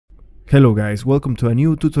Hello guys, welcome to a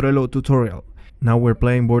new tutorial. Now we're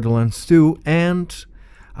playing Borderlands 2 and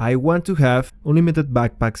I want to have unlimited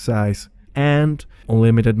backpack size and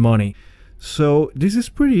unlimited money. So this is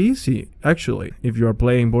pretty easy actually if you are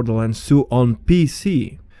playing Borderlands 2 on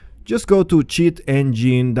PC. Just go to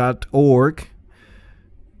cheatengine.org,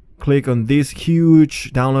 click on this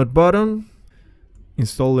huge download button,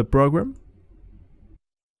 install the program.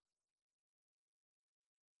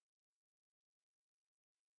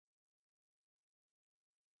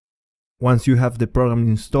 Once you have the program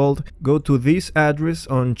installed, go to this address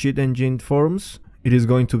on Cheat Engine forums. It is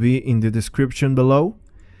going to be in the description below.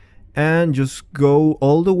 And just go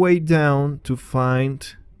all the way down to find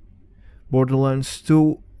Borderlands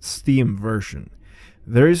 2 Steam version.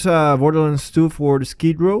 There is a Borderlands 2 for the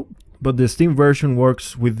Skid Row, but the Steam version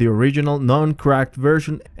works with the original non-cracked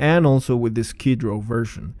version and also with the Skid Row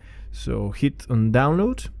version. So hit on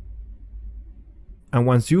download. And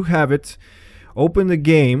once you have it, open the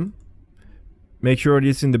game. Make sure it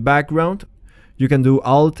is in the background. You can do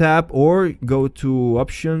Alt-Tab or go to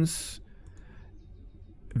Options,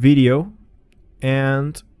 Video,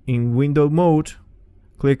 and in window mode,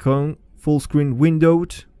 click on Full Screen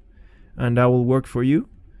Windowed, and that will work for you.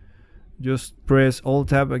 Just press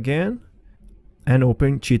Alt-Tab again and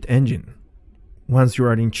open Cheat Engine. Once you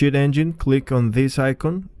are in Cheat Engine, click on this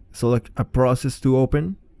icon, select a process to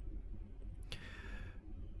open,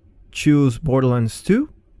 choose Borderlands 2.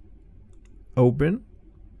 Open.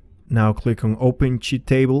 Now click on Open Cheat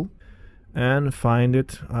Table and find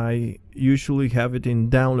it. I usually have it in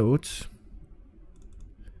downloads.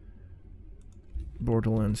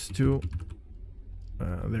 Borderlands 2.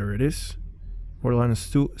 There it is.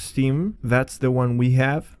 Borderlands 2 Steam. That's the one we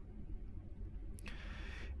have.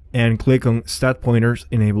 And click on Stat Pointers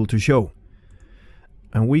Enable to Show.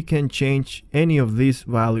 And we can change any of these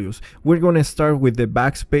values. We're going to start with the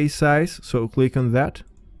backspace size, so click on that.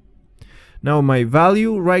 Now my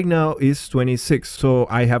value right now is 26, so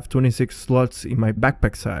I have 26 slots in my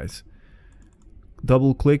backpack size.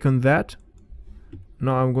 Double click on that.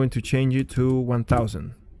 Now I'm going to change it to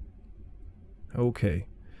 1000. Okay.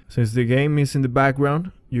 Since the game is in the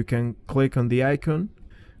background, you can click on the icon.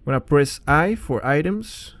 I'm gonna press I for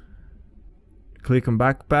items. Click on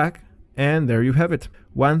backpack, and there you have it.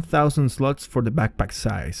 1000 slots for the backpack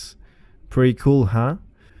size. Pretty cool, huh?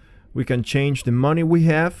 We can change the money we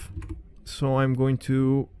have. So I'm going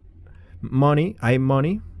to money,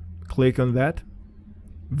 iMoney, click on that.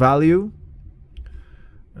 Value,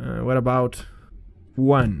 what about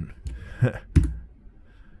 1?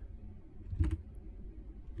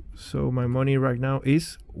 So my money right now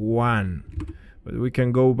is 1. But we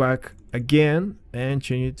can go back again and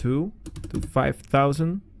change it to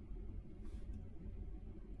 5000.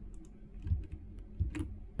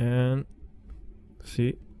 And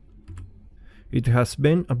see, it has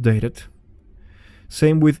been updated.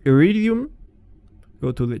 Same with Eridium.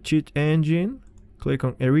 Go to the Cheat Engine, click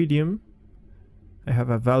on Eridium. I have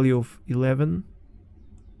a value of 11.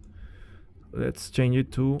 Let's change it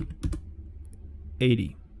to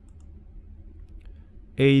 80.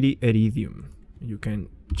 80 Eridium. You can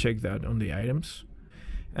check that on the items.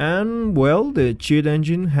 And well, the Cheat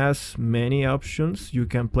Engine has many options you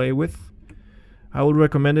can play with. I would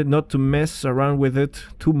recommend it not to mess around with it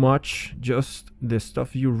too much, just the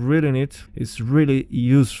stuff you really need. It's really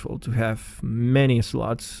useful to have many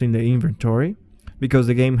slots in the inventory. Because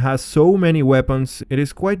the game has so many weapons, it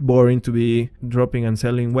is quite boring to be dropping and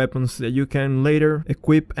selling weapons that you can later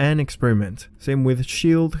equip and experiment. Same with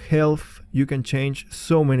shield, health, you can change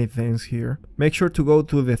so many things here. Make sure to go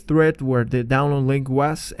to the thread where the download link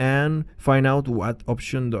was and find out what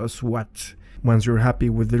option does what. Once you're happy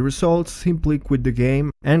with the results, simply quit the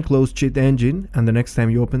game and close Cheat Engine, and the next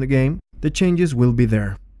time you open the game, the changes will be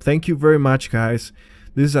there. Thank you very much guys.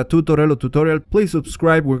 This is a tutorial. Please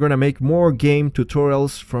subscribe, we're gonna make more game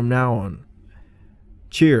tutorials from now on.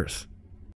 Cheers!